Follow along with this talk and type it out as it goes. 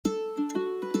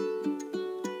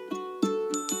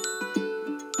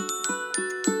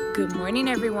Good morning,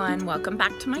 everyone. Welcome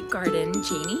back to my garden.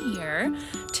 Janie here.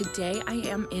 Today I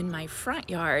am in my front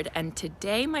yard, and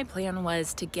today my plan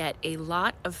was to get a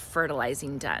lot of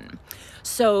fertilizing done.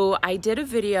 So I did a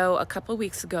video a couple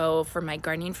weeks ago for my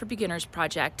Gardening for Beginners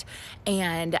project,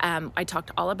 and I talked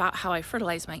all about how I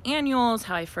fertilize my annuals,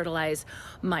 how I fertilize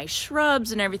my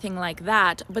shrubs and everything like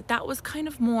that, but that was kind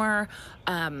of more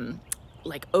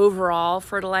like overall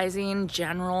fertilizing,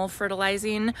 general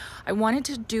fertilizing. I wanted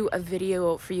to do a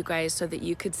video for you guys so that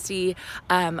you could see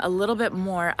a little bit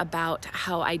more about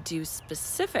how I do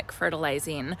specific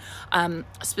fertilizing,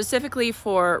 specifically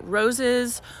for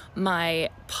roses,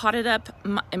 my potted up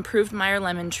improved Meyer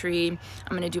lemon tree.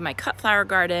 I'm going to do my cut flower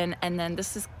garden, and then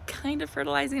this is kind of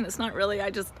fertilizing. It's not really,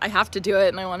 I have to do it,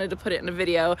 and I wanted to put it in a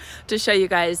video to show you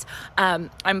guys.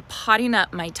 I'm potting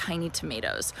up my tiny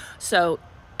tomatoes. So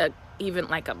even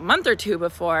like a month or two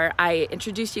before, I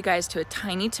introduced you guys to a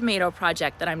tiny tomato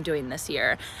project that I'm doing this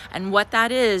year. And what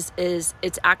that is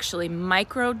it's actually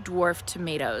micro dwarf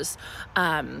tomatoes.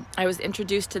 I was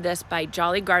introduced to this by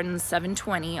Jolly Gardens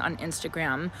 720 on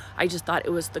Instagram. I just thought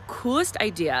it was the coolest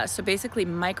idea. So basically,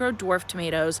 micro dwarf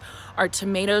tomatoes are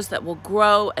tomatoes that will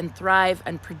grow and thrive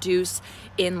and produce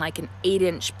in like an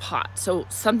 8-inch pot. So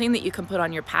something that you can put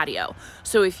on your patio.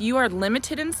 So if you are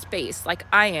limited in space, like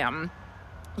I am,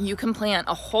 you can plant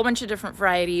a whole bunch of different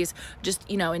varieties,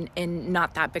 just, you know, in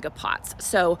not that big of pots.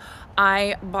 So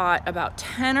I bought about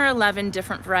 10 or 11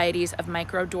 different varieties of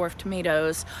micro dwarf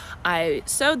tomatoes. I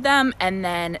sowed them, and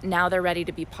then now they're ready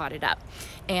to be potted up.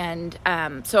 And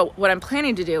so what I'm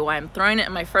planning to do, I'm throwing it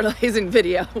in my fertilizing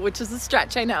video, which is a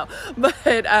stretch, I know,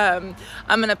 but I'm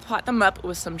gonna pot them up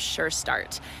with some Sure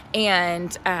Start.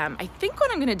 And I think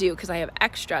what I'm gonna do, because I have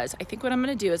extras, I think what I'm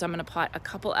gonna do is I'm gonna pot a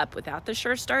couple up without the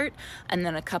Sure Start, and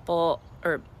then a couple,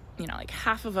 or you know, like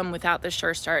half of them without the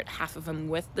Sure Start, half of them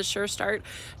with the Sure Start,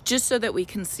 just so that we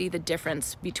can see the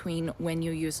difference between when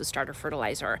you use a starter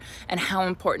fertilizer and how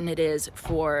important it is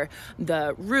for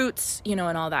the roots, you know,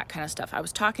 and all that kind of stuff. I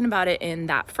was talking about it in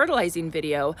that fertilizing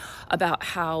video about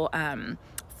how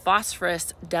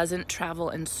phosphorus doesn't travel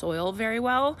in soil very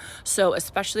well. So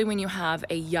especially when you have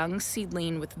a young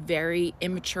seedling with very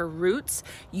immature roots,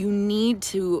 you need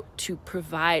to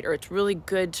provide, or it's really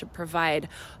good to provide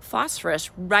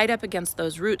phosphorus right up against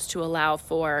those roots to allow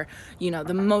for, you know,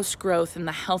 the most growth and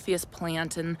the healthiest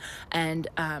plant and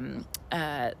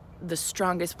the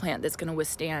strongest plant that's going to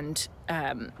withstand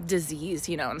disease,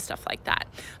 you know, and stuff like that.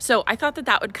 So I thought that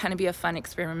that would kind of be a fun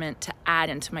experiment to add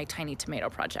into my tiny tomato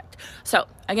project. So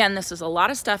again, this is a lot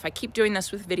of stuff. I keep doing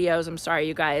this with videos. I'm sorry,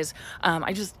 you guys.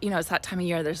 I just, you know, it's that time of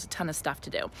year, there's a ton of stuff to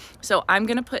do. So I'm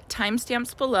going to put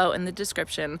timestamps below in the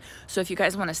description. So if you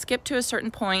guys want to skip to a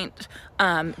certain point,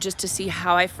 just to see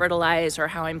how I fertilize or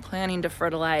how I'm planning to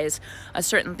fertilize a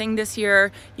certain thing this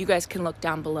year, you guys can look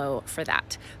down below for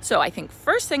that. So I think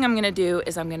first thing I'm going to do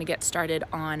is I'm going to get started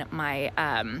on my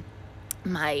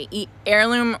my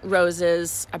heirloom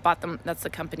roses. I bought them, that's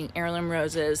the company, Heirloom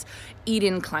Roses,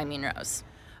 Eden Climbing Rose.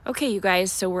 Okay, you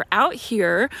guys, so we're out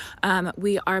here.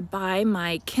 We are by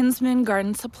my Kinsman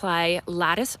Garden Supply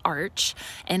lattice arch,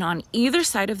 and on either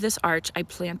side of this arch, I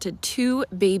planted 2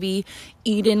 baby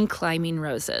Eden Climbing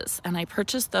Roses, and I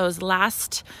purchased those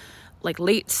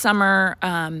late summer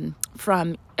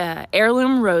from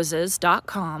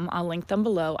heirloomroses.com. I'll link them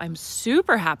below. I'm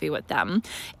super happy with them.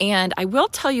 And I will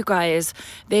tell you guys,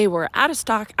 they were out of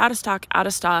stock.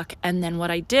 And then what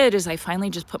I did is I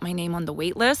finally just put my name on the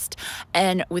wait list.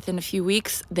 And within a few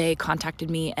weeks, they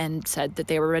contacted me and said that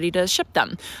they were ready to ship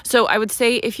them. So I would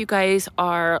say if you guys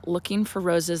are looking for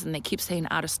roses and they keep saying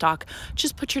out of stock,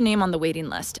 just put your name on the waiting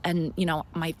list. And, you know,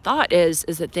 my thought is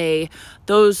that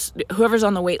whoever's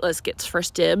on the wait list gets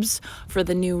first dibs for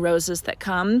the new roses that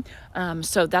come.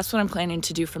 So that's what I'm planning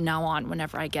to do from now on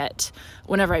whenever I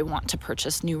want to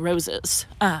purchase new roses.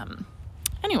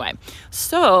 Anyway,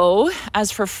 so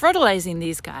as for fertilizing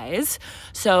these guys,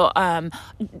 so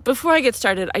before I get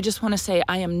started, I just want to say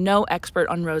I am no expert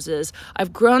on roses.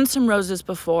 I've grown some roses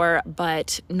before,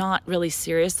 but not really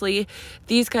seriously.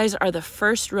 These guys are the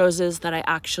first roses that I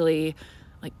actually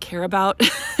care about,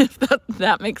 if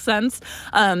that makes sense.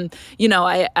 You know,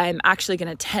 I'm actually going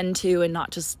to tend to, and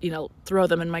not just, you know, throw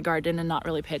them in my garden and not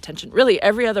really pay attention. Really,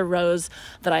 every other rose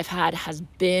that I've had has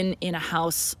been in a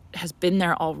house, has been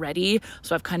there already.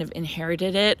 So I've kind of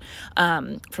inherited it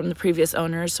from the previous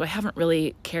owners. So I haven't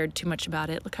really cared too much about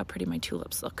it. Look how pretty my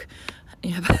tulips look.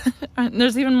 Yeah, and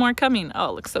there's even more coming. Oh,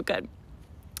 it looks so good.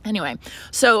 Anyway,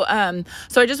 so I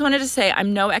just wanted to say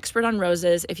I'm no expert on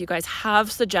roses. If you guys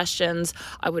have suggestions,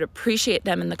 I would appreciate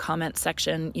them in the comments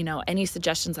section. You know, any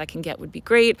suggestions I can get would be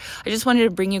great. I just wanted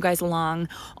to bring you guys along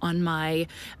on my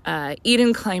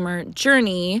Eden climber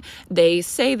journey. They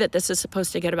say that this is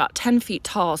supposed to get about 10 feet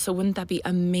tall, so wouldn't that be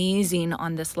amazing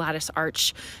on this lattice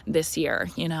arch this year?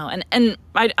 You know, and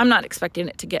I'm not expecting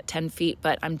it to get 10 feet,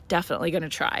 but I'm definitely going to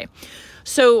try.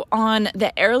 So on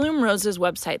the Heirloom Roses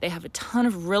website, they have a ton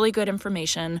of really good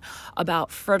information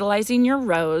about fertilizing your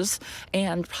rose,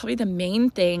 and probably the main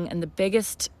thing and the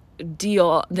biggest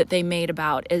deal that they made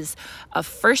about is a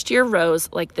first year rose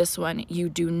like this one. You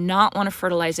do not want to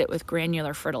fertilize it with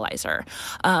granular fertilizer.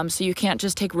 So you can't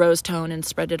just take rose tone and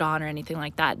spread it on or anything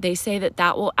like that. They say that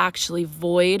that will actually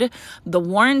void the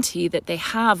warranty that they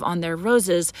have on their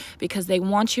roses, because they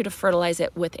want you to fertilize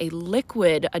it with a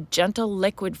liquid, a gentle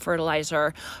liquid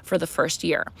fertilizer for the first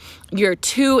year. Year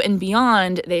 2 and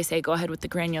beyond, they say go ahead with the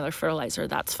granular fertilizer.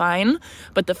 That's fine.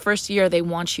 But the first year they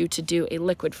want you to do a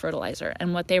liquid fertilizer.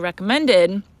 And what they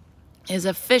recommended is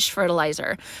a fish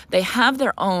fertilizer. They have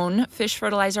their own fish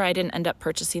fertilizer. I didn't end up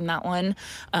purchasing that one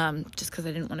just because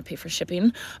I didn't want to pay for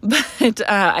shipping. But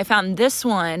I found this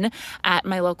one at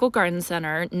my local garden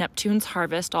center, Neptune's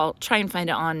Harvest. I'll try and find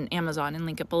it on Amazon and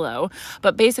link it below.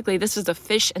 But basically, this is a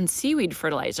fish and seaweed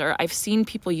fertilizer. I've seen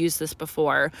people use this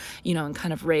before, you know, and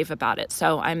kind of rave about it.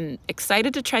 So I'm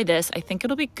excited to try this. I think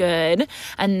it'll be good.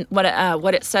 And what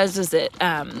it says is it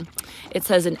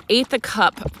says 1/8 a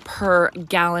cup per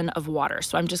gallon of water.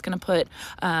 So I'm just going to put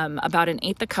about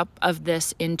 1/8 a cup of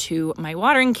this into my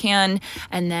watering can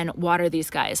and then water these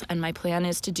guys. And my plan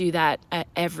is to do that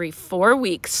every 4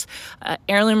 weeks.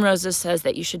 Heirloom Roses says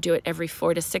that you should do it every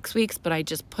 4 to 6 weeks, but I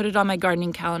just put it on my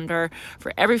gardening calendar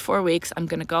for every 4 weeks. I'm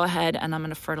going to go ahead and I'm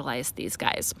going to fertilize these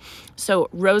guys. So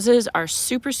roses are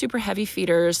super, super heavy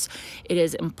feeders. It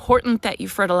is important that you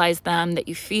fertilize them, that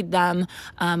you feed them,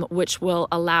 which will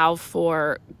allow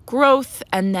for growth,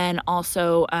 and then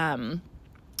also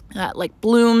like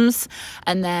blooms,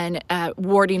 and then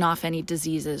warding off any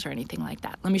diseases or anything like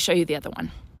that. Let me show you the other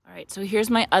one. All right, so here's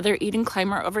my other Eden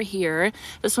climber over here.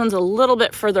 This one's a little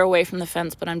bit further away from the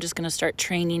fence, but I'm just gonna start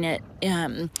training it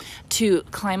to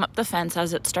climb up the fence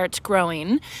as it starts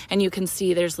growing. And you can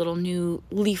see there's little new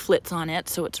leaflets on it,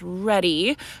 so it's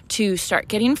ready to start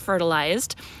getting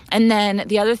fertilized. And then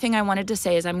the other thing I wanted to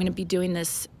say is I'm gonna be doing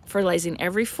this fertilizing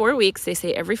every 4 weeks. They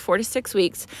say every 4 to 6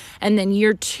 weeks. And then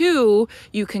year 2,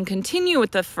 you can continue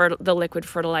with the liquid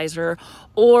fertilizer,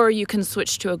 or you can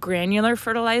switch to a granular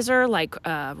fertilizer like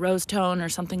rose tone or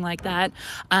something like that.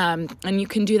 And you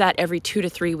can do that every 2 to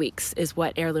 3 weeks is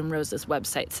what Heirloom Roses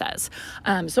website says.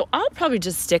 So I'll probably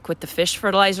just stick with the fish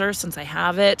fertilizer since I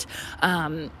have it,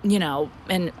 you know,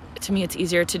 and to me it's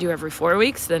easier to do every 4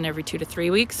 weeks than every 2 to 3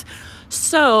 weeks.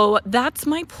 So that's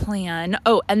my plan.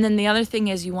 Oh, and then the other thing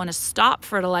is you want to stop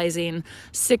fertilizing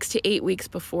 6 to 8 weeks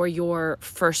before your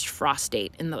first frost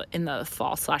date in the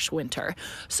fall/winter.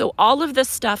 So all of this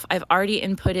stuff I've already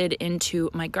inputted into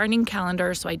my gardening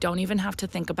calendar, so I don't even have to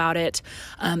think about it.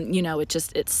 You know, it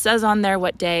says on there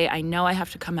what day. I know I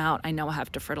have to come out. I know I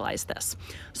have to fertilize this.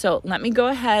 So let me go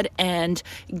ahead and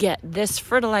get this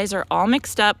fertilizer all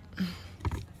mixed up.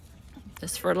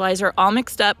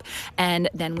 And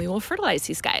then we will fertilize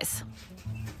these guys.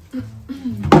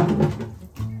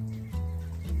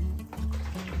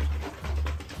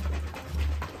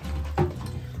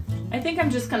 I think I'm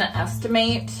just gonna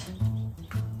estimate,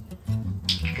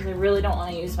 because I really don't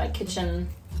want to use my kitchen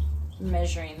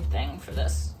measuring thing for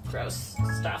this gross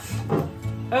stuff.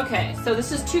 Okay, so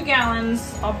this is 2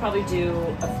 gallons. I'll probably do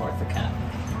 1/4 a cup.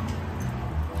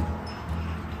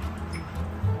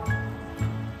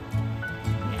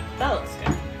 That looks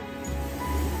good.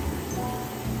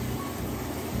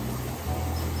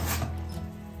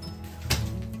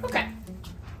 Okay.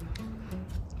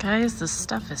 Guys, this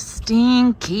stuff is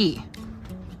stinky.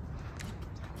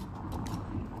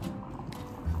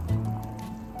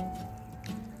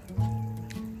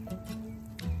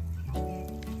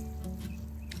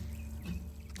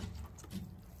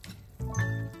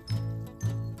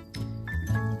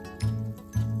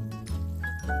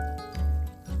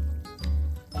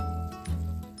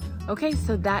 Okay,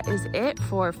 so that is it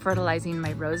for fertilizing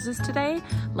my roses today.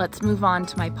 Let's move on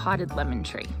to my potted lemon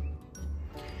tree.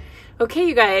 Okay,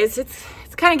 you guys, it's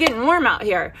kind of getting warm out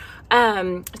here.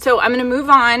 So I'm gonna move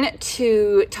on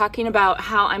to talking about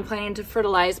how I'm planning to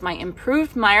fertilize my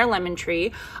improved Meyer lemon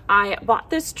tree. I bought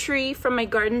this tree from my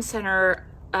garden center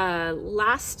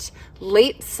last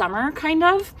late summer kind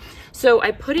of. So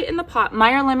I put it in the pot.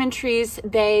 Meyer lemon trees,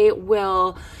 they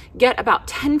will get about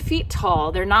 10 feet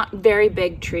tall. They're not very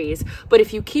big trees, but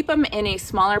if you keep them in a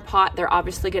smaller pot, they're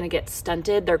obviously going to get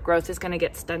stunted. Their growth is going to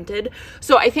get stunted.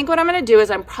 So I think what I'm going to do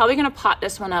is I'm probably going to pot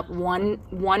this one up one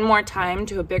more time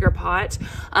to a bigger pot,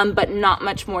 but not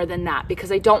much more than that,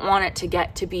 because I don't want it to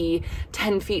get to be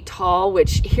 10 feet tall,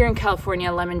 which here in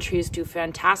California, lemon trees do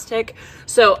fantastic.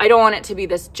 So I don't want it to be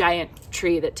this giant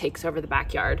tree that takes over the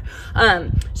backyard.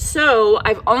 So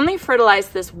I've only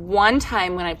fertilized this one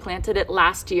time when I planted it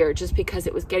last year, just because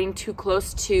it was getting too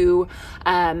close to,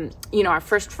 you know, our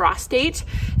first frost date.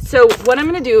 So what I'm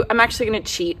going to do, I'm actually going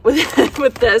to cheat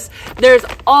with this. There's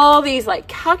all these like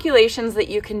calculations that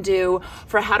you can do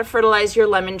for how to fertilize your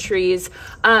lemon trees.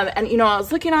 And you know, I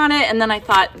was looking on it and then I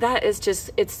thought that is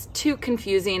just, it's too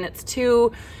confusing. It's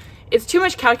too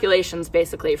much calculations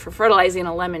basically for fertilizing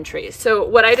a lemon tree. So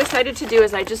what I decided to do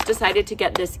is I just decided to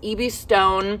get this E.B.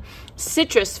 Stone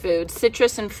citrus food,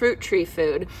 citrus and fruit tree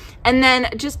food, and then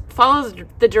just follow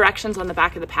the directions on the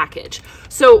back of the package.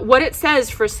 So what it says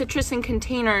for citrus in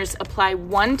containers, apply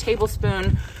 1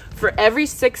 tablespoon for every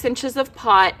 6 inches of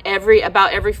pot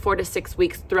about every 4 to 6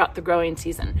 weeks throughout the growing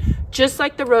season. Just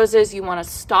like the roses, you want to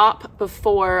stop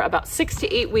before about 6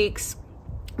 to 8 weeks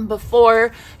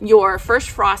before your first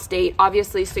frost date,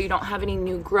 obviously, so you don't have any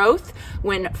new growth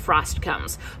when frost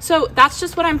comes. So that's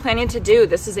just what I'm planning to do.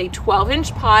 This is a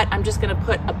 12-inch pot. I'm just going to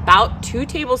put about 2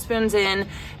 tablespoons in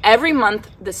every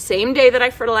month, the same day that I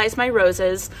fertilize my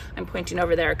roses. I'm pointing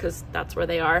over there because that's where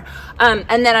they are.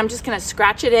 And then I'm just going to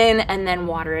scratch it in and then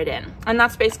water it in. And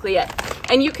that's basically it.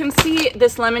 And you can see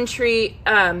this lemon tree,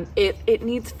 it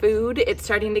needs food. It's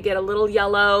starting to get a little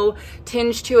yellow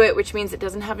tinge to it, which means it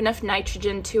doesn't have enough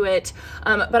nitrogen to it.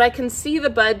 But I can see the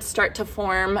buds start to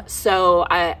form. So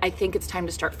I think it's time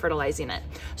to start fertilizing it.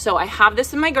 So I have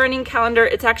this in my gardening calendar.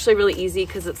 It's actually really easy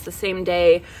because it's the same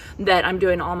day that I'm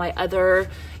doing all my other,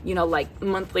 you know, like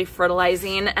monthly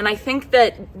fertilizing. And I think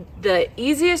that the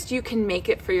easiest you can make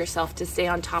it for yourself to stay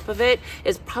on top of it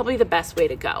is probably the best way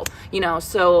to go, you know.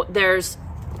 So there's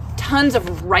tons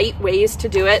of right ways to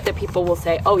do it that people will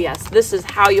say, oh yes, this is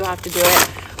how you have to do it.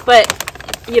 But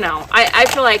you know, I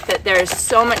feel like that there's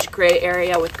so much gray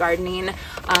area with gardening.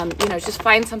 You know, just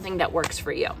find something that works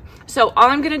for you. So all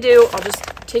I'm gonna do, I'll just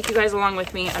take you guys along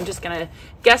with me. I'm just gonna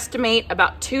guesstimate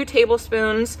about 2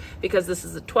 tablespoons because this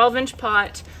is a 12-inch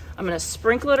pot. I'm gonna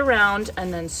sprinkle it around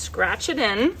and then scratch it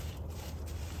in.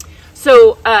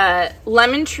 So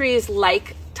lemon trees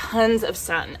like tons of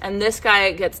sun, and this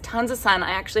guy gets tons of sun.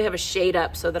 I actually have a shade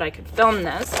up so that I could film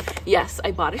this. Yes,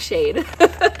 I bought a shade.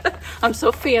 I'm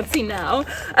so fancy now.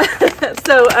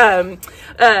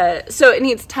 So it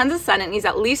needs tons of sun. It needs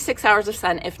at least 6 hours of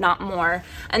sun, if not more.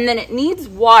 And then it needs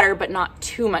water, but not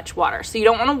too much water. So you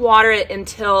don't want to water it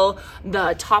until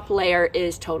the top layer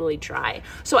is totally dry.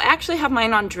 So I actually have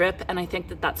mine on drip, and I think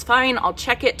that that's fine. I'll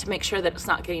check it to make sure that it's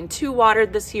not getting too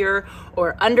watered this year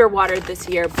or underwatered this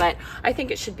year, but I think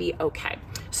it should be okay.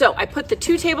 So I put the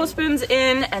 2 tablespoons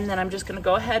in, and then I'm just going to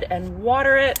go ahead and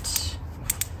water it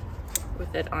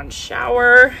with it on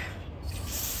shower.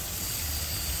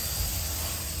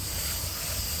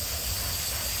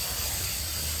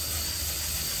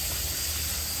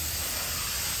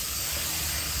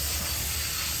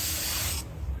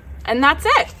 And that's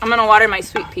it. I'm gonna water my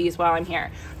sweet peas while I'm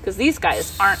here because these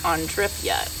guys aren't on drip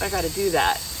yet. I gotta do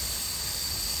that.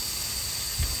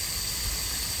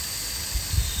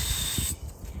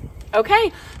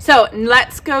 Okay, so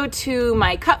let's go to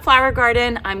my cut flower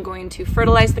garden. I'm going to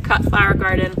fertilize the cut flower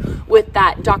garden with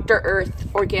that Dr. Earth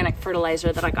organic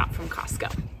fertilizer that I got from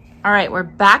Costco. All right, we're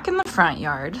back in the front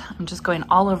yard. I'm just going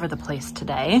all over the place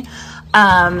today.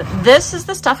 This is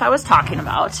the stuff I was talking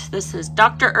about. This is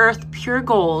Dr. Earth Pure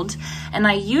Gold, and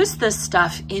I use this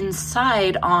stuff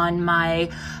inside on my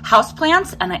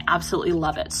houseplants, and I absolutely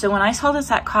love it. So when I saw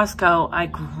this at Costco, I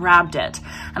grabbed it,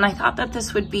 and I thought that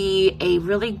this would be a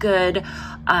really good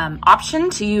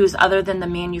option to use other than the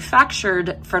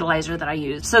manufactured fertilizer that I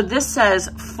use. So this says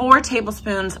 4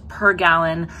 tablespoons per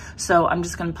gallon, so I'm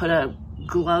just gonna put a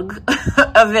glug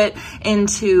of it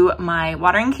into my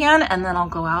watering can, and then I'll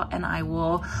go out and I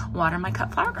will water my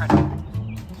cut flower garden.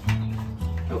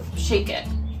 Oh, shake it.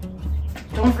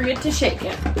 Don't forget to shake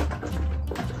it.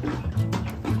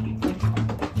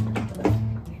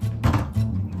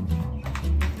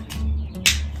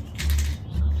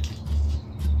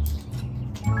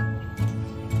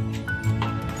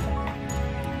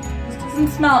 This doesn't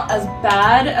smell as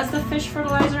bad as the fish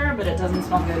fertilizer, but it doesn't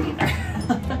smell good either.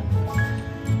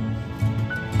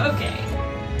 Okay.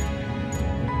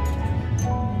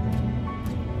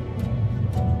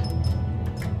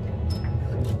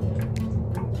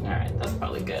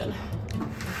 really good.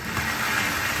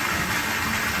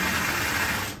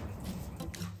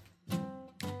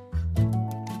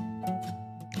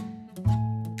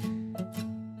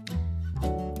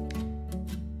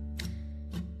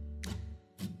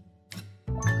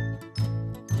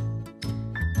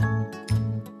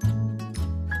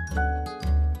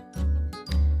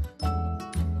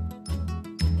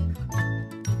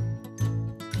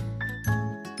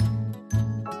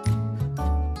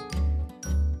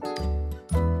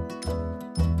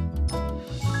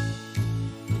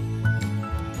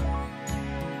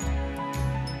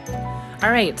 All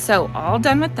right, so all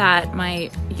done with that. My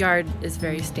yard is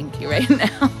very stinky right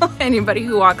now. Anybody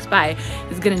who walks by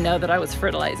is gonna know that I was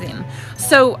fertilizing.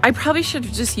 So I probably should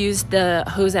have just used the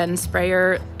hose end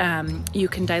sprayer. You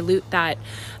can dilute that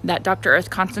Dr. Earth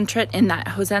concentrate in that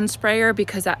hose end sprayer,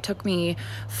 because that took me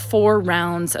 4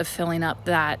 rounds of filling up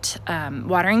that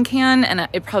watering can, and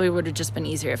it probably would have just been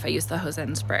easier if I used the hose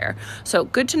end sprayer. So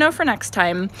good to know for next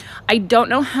time. I don't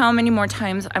know how many more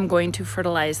times I'm going to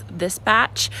fertilize this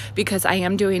batch, because I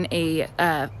am doing a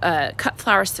cut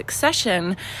flower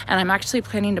succession, and I'm actually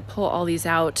planning to pull all these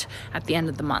out at the end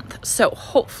of the month. So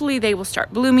hopefully they will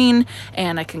start blooming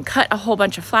and I can cut a whole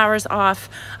bunch of flowers off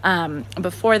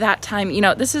before that time. You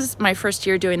know, this is my first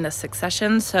year doing the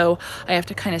succession, so I have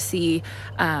to kind of see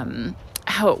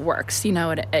how it works. You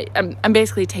know, I'm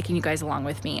basically taking you guys along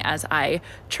with me as I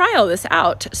trial this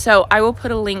out. So I will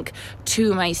put a link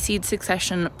to my seed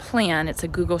succession plan. It's a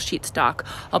Google Sheets doc.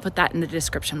 I'll put that in the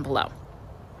description below.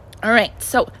 All right,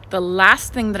 so the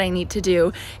last thing that I need to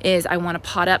do is I want to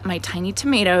pot up my tiny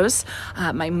tomatoes,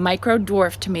 my micro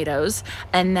dwarf tomatoes,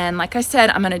 and then, like I said,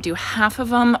 I'm going to do half of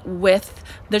them with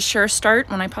the Sure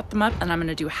Start when I pot them up, and I'm going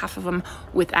to do half of them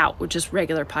without, which is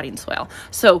regular potting soil.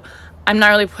 So I'm not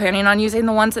really planning on using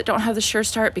the ones that don't have the Sure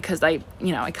Start, because I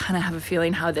kind of have a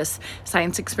feeling how this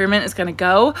science experiment is going to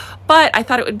go, but I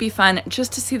thought it would be fun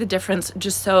just to see the difference,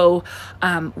 just so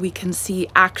we can see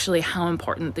actually how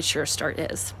important the Sure Start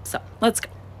is. So let's go.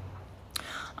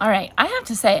 All right, I have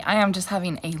to say I am just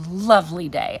having a lovely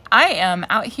day. I am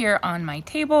out here on my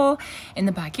table in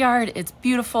the backyard. It's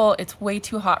beautiful. It's way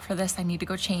too hot for this. I need to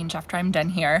go change after I'm done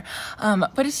here.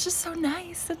 But it's just so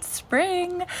nice. It's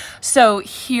spring. So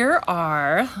here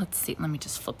are, let's see, let me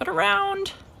just flip it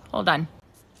around. Hold on.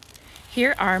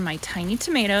 Here are my tiny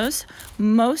tomatoes.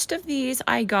 Most of these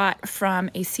I got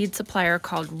from a seed supplier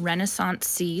called Renaissance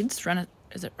Seeds.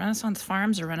 Is it Renaissance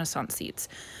Farms or Renaissance Seeds?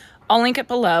 I'll link it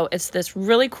below. It's this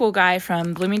really cool guy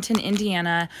from Bloomington,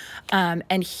 Indiana,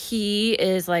 and he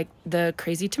is like the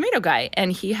crazy tomato guy, and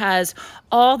he has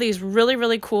all these really,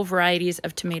 really cool varieties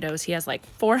of tomatoes. He has like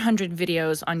 400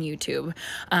 videos on YouTube.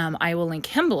 I will link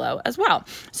him below as well.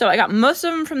 So I got most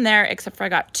of them from there, except for I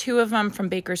got 2 of them from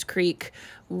Baker's Creek,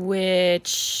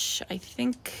 which I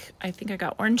think I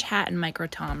got Orange Hat and Micro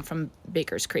Tom from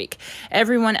Baker's Creek.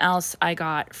 Everyone else I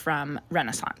got from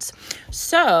Renaissance.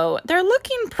 So they're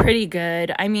looking pretty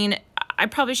good. I mean, I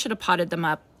probably should have potted them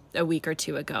up a week or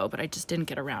 2 ago, but I just didn't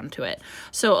get around to it.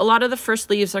 So a lot of the first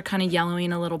leaves are kind of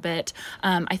yellowing a little bit.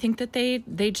 I think that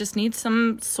they just need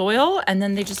some soil, and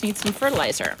then they just need some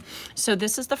fertilizer. So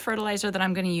this is the fertilizer that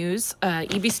I'm going to use,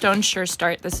 E.B. Stone Sure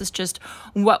Start. This is just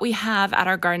what we have at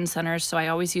our garden centers, so I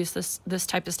always use this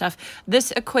type of stuff.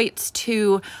 This equates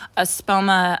to a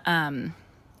Spoma,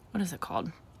 what is it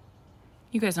called?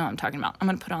 You guys know what I'm talking about. I'm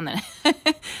going to put on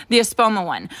the Espoma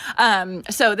one.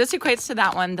 So this equates to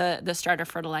that one, the starter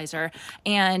fertilizer.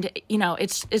 And, you know,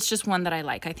 it's just one that I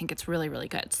like. I think it's really, really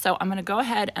good. So I'm going to go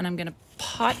ahead and I'm going to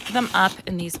pot them up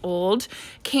in these old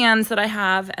cans that I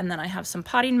have. And then I have some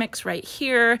potting mix right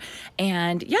here.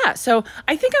 And yeah, so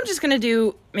I think I'm just going to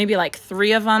do maybe like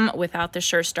 3 of them without the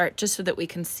Sure Start, just so that we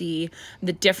can see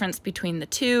the difference between the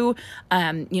two,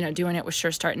 you know, doing it with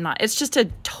Sure Start and not. It's just a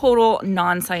total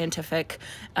non-scientific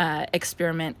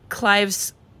experiment.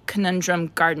 Clive's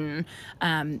Conundrum Garden,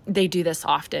 they do this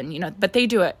often, you know, but they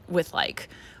do it with like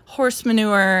horse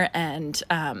manure and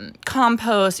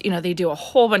compost. You know, they do a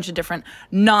whole bunch of different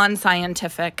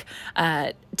non-scientific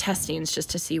testings just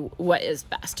to see what is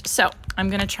best. So I'm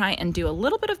going to try and do a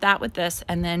little bit of that with this,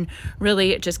 and then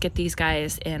really just get these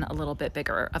guys in a little bit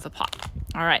bigger of a pot.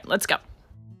 All right, let's go.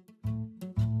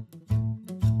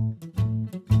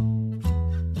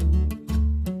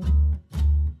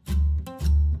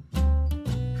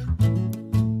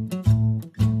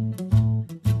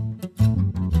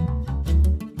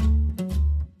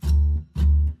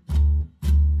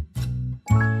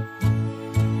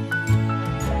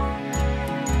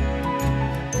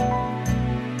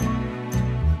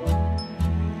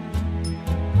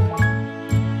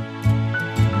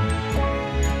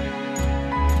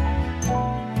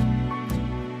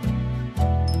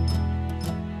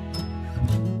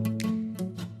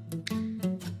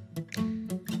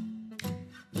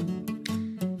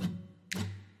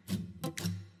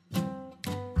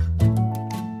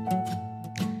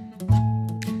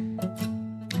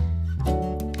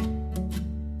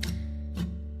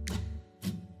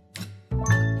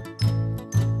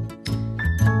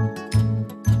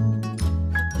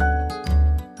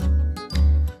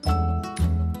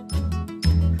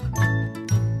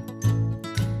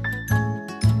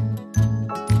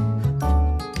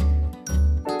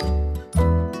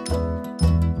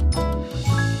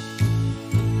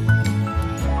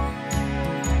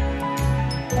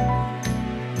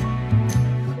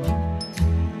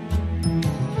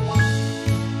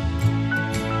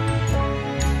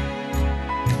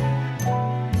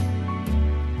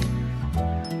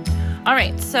 All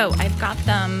right, so I've got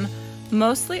them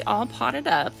mostly all potted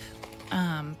up.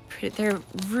 Their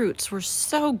roots were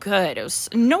so good. It was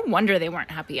no wonder they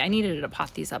weren't happy. I needed to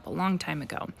pot these up a long time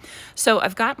ago. So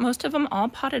I've got most of them all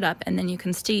potted up, and then you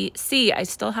can see I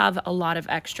still have a lot of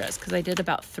extras because I did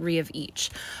about 3 of each.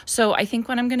 So I think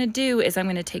what I'm gonna do is I'm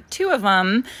gonna take 2 of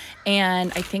them,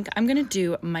 and I think I'm gonna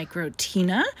do Micro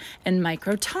Tina and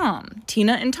Micro Tom.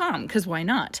 Tina and Tom, because why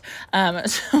not?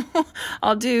 So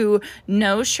I'll do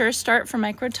no sure start for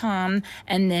Micro Tom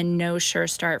and then no sure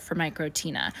start for Micro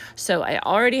Tina. So I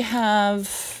already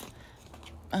have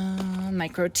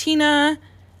Micro Tina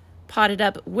potted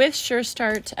up with sure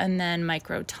start, and then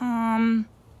Micro Tom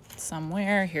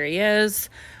somewhere, here he is,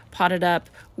 potted up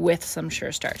with some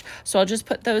sure start. So I'll just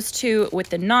put those 2 with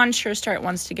the non-sure start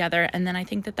ones together, and then I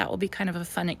think that will be kind of a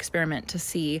fun experiment to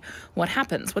see what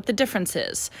happens, what the difference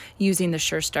is using the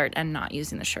sure start and not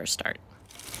using the sure start.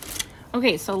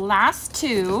 Okay, so last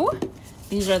 2.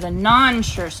 These are the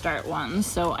non-sure start ones,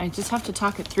 so I just have to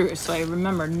talk it through so I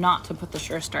remember not to put the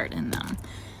sure start in them.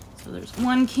 So there's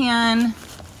 1 can,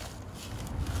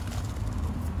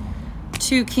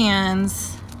 2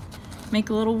 cans, make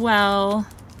a little well,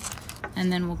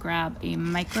 and then we'll grab a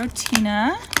Micro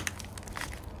Tina.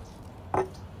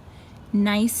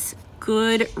 Nice,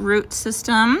 good root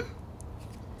system.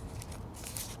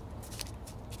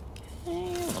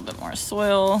 Okay, a little bit more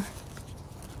soil.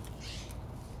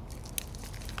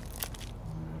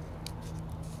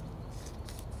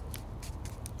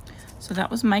 So that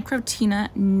was Micro Tina,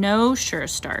 no sure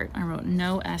start. I wrote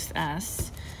no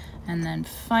SS. And then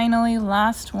finally,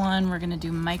 last one, we're gonna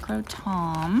do Micro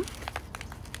Tom.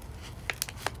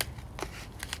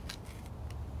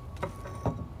 There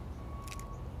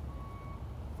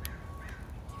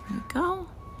we go.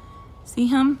 See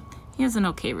him? He has an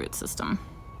okay root system.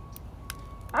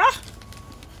 Ah!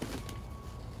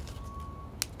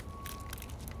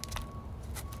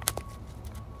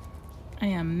 I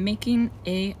am making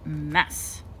a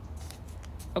mess.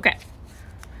 Okay,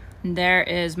 there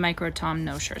is Micro Tom,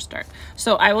 no sure start.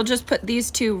 So I will just put these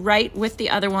 2 right with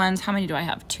the other ones. How many do I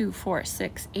have? 2, 4,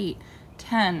 6, 8,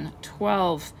 10,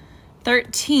 12,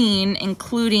 13,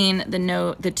 including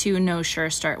the 2 no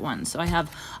sure start ones. So I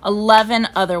have 11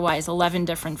 otherwise, 11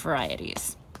 different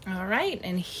varieties. All right,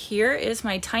 and here is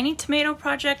my tiny tomato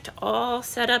project all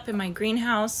set up in my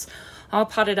greenhouse, all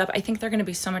potted up. I think they're gonna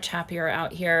be so much happier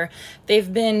out here.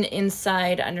 They've been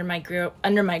inside under my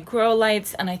grow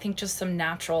lights, and I think just some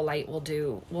natural light will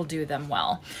do them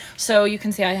well. So you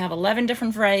can see I have 11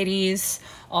 different varieties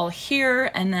all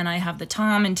here, and then I have the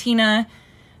Tom and Tina,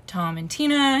 Tom and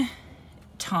Tina,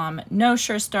 Tom no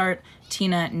sure start,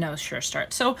 Tina no sure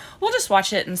start. So we'll just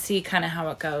watch it and see kind of how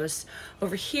it goes.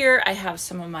 Over here I have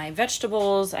some of my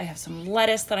vegetables. I have some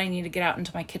lettuce that I need to get out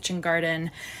into my kitchen garden,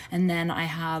 and then I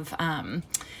have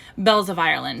bells of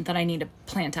Ireland that I need to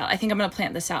plant out. I think I'm going to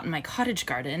plant this out in my cottage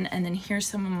garden, and then here's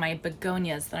some of my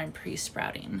begonias that I'm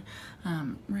pre-sprouting.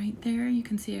 Right there, you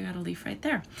can see I got a leaf right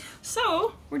there.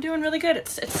 So we're doing really good.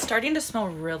 It's starting to smell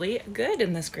really good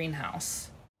in this greenhouse.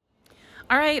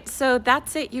 All right, so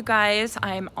that's it, you guys.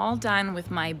 I'm all done with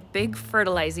my big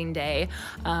fertilizing day.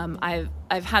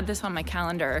 I've had this on my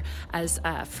calendar as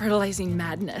fertilizing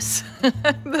madness.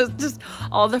 Just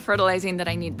all the fertilizing that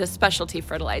I need, the specialty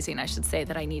fertilizing, I should say,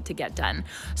 that I need to get done.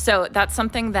 So that's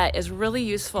something that is really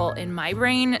useful in my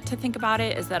brain to think about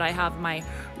it, is that I have my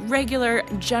regular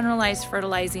generalized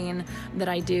fertilizing that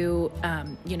I do,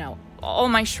 you know, all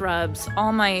my shrubs,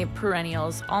 all my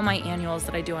perennials, all my annuals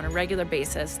that I do on a regular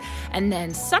basis. And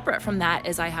then separate from that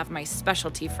is I have my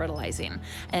specialty fertilizing.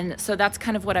 And so that's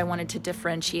kind of what I wanted to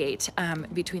differentiate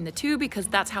between the 2, because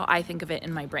that's how I think of it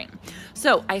in my brain.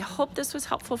 So I hope this was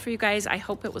helpful for you guys. I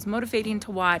hope it was motivating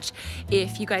to watch.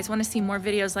 If you guys want to see more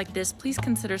videos like this, please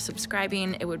consider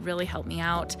subscribing. It would really help me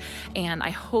out. And I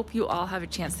hope you all have a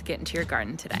chance to get into your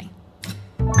garden today.